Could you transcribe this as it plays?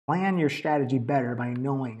Plan your strategy better by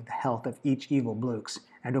knowing the health of each evil Blooks.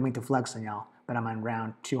 I don't mean to flex on y'all, but I'm on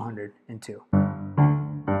round 202.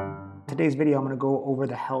 Today's video, I'm going to go over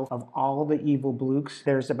the health of all the evil Blooks.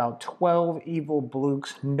 There's about 12 evil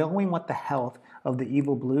Blooks. Knowing what the health of the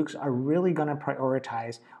evil Blooks are really going to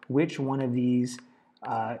prioritize which one of these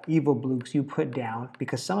evil Blooks you put down,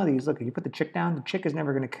 because some of these, look, if you put the chick down, the chick is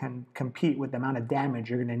never going to compete with the amount of damage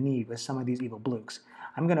you're going to need with some of these evil Blooks.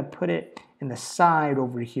 I'm going to put it in the side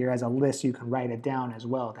over here as a list so you can write it down as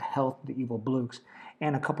well, the health of the evil Blooks,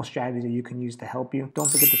 and a couple strategies that you can use to help you. Don't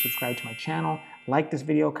forget to subscribe to my channel, like this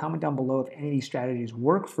video, comment down below if any of these strategies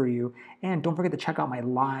work for you, and don't forget to check out my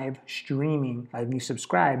live streaming. If you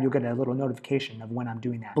subscribe, you'll get a little notification of when I'm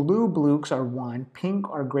doing that. Blue Blooks are 1, pink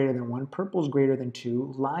are greater than 1, purple is greater than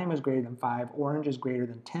 2, lime is greater than 5, orange is greater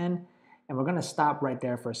than 10, and we're gonna stop right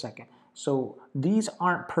there for a second. So these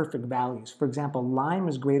aren't perfect values. For example, lime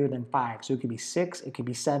is greater than 5, so it could be 6, it could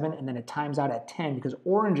be 7, and then it times out at 10 because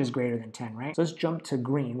orange is greater than 10, right? So let's jump to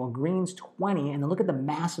green. Well, green's 20, and then look at the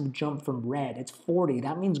massive jump from red. It's 40.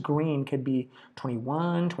 That means green could be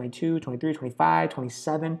 21, 22, 23, 25,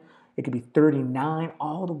 27. It could be 39,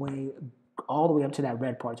 all the way up to that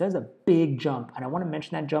red part. So that's a big jump, and I want to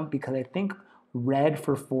mention that jump because I think red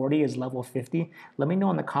for 40 is level 50. Let me know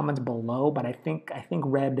in the comments below, but I think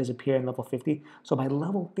red does appear in level 50. So by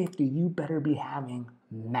level 50, you better be having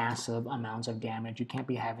massive amounts of damage. You can't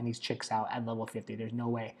be having these chicks out at level 50. There's no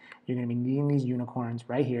way. You're going to be needing these unicorns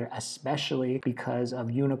right here, especially because of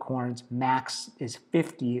unicorns max is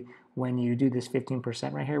 50 when you do this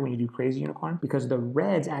 15% right here, when you do crazy unicorn, because the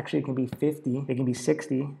reds actually can be 50, they can be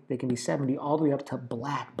 60, they can be 70, all the way up to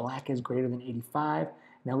black. Black is greater than 85.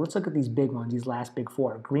 Now let's look at these big ones, these last big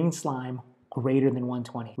 4. Green slime, greater than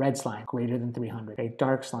 120. Red slime, greater than 300. Okay,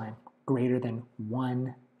 dark slime, greater than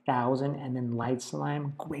 1,000. And then light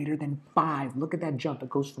slime, greater than 5. Look at that jump. It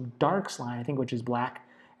goes from dark slime, I think, which is black,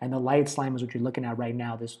 and the light slime is what you're looking at right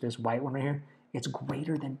now, this white one right here. It's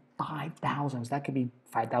greater than 5,000. So that could be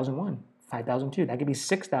 5,001, 5,002. That could be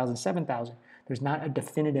 6,000, 7,000. There's not a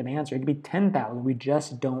definitive answer. It could be 10,000. We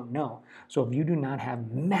just don't know. So if you do not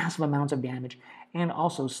have massive amounts of damage and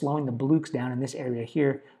also slowing the Blooks down in this area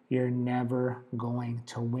here, you're never going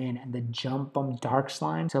to win. And the jump from dark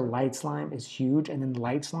slime to light slime is huge. And then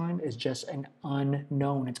light slime is just an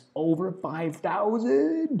unknown. It's over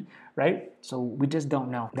 5,000, right? So we just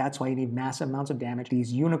don't know. That's why you need massive amounts of damage.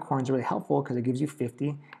 These unicorns are really helpful because it gives you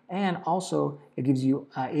 50. And also it gives you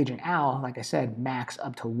Agent Al, like I said, max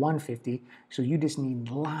up to 150. So you just need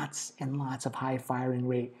lots and lots of high firing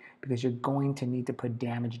rate because you're going to need to put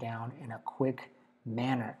damage down in a quick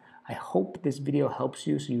manner. I hope this video helps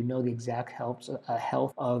you so you know the exact health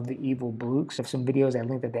of the evil Blooks. I have some videos I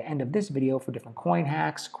linked at the end of this video for different coin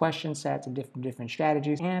hacks, question sets, and different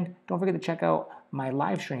strategies. And don't forget to check out my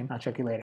live stream. I'll check you later.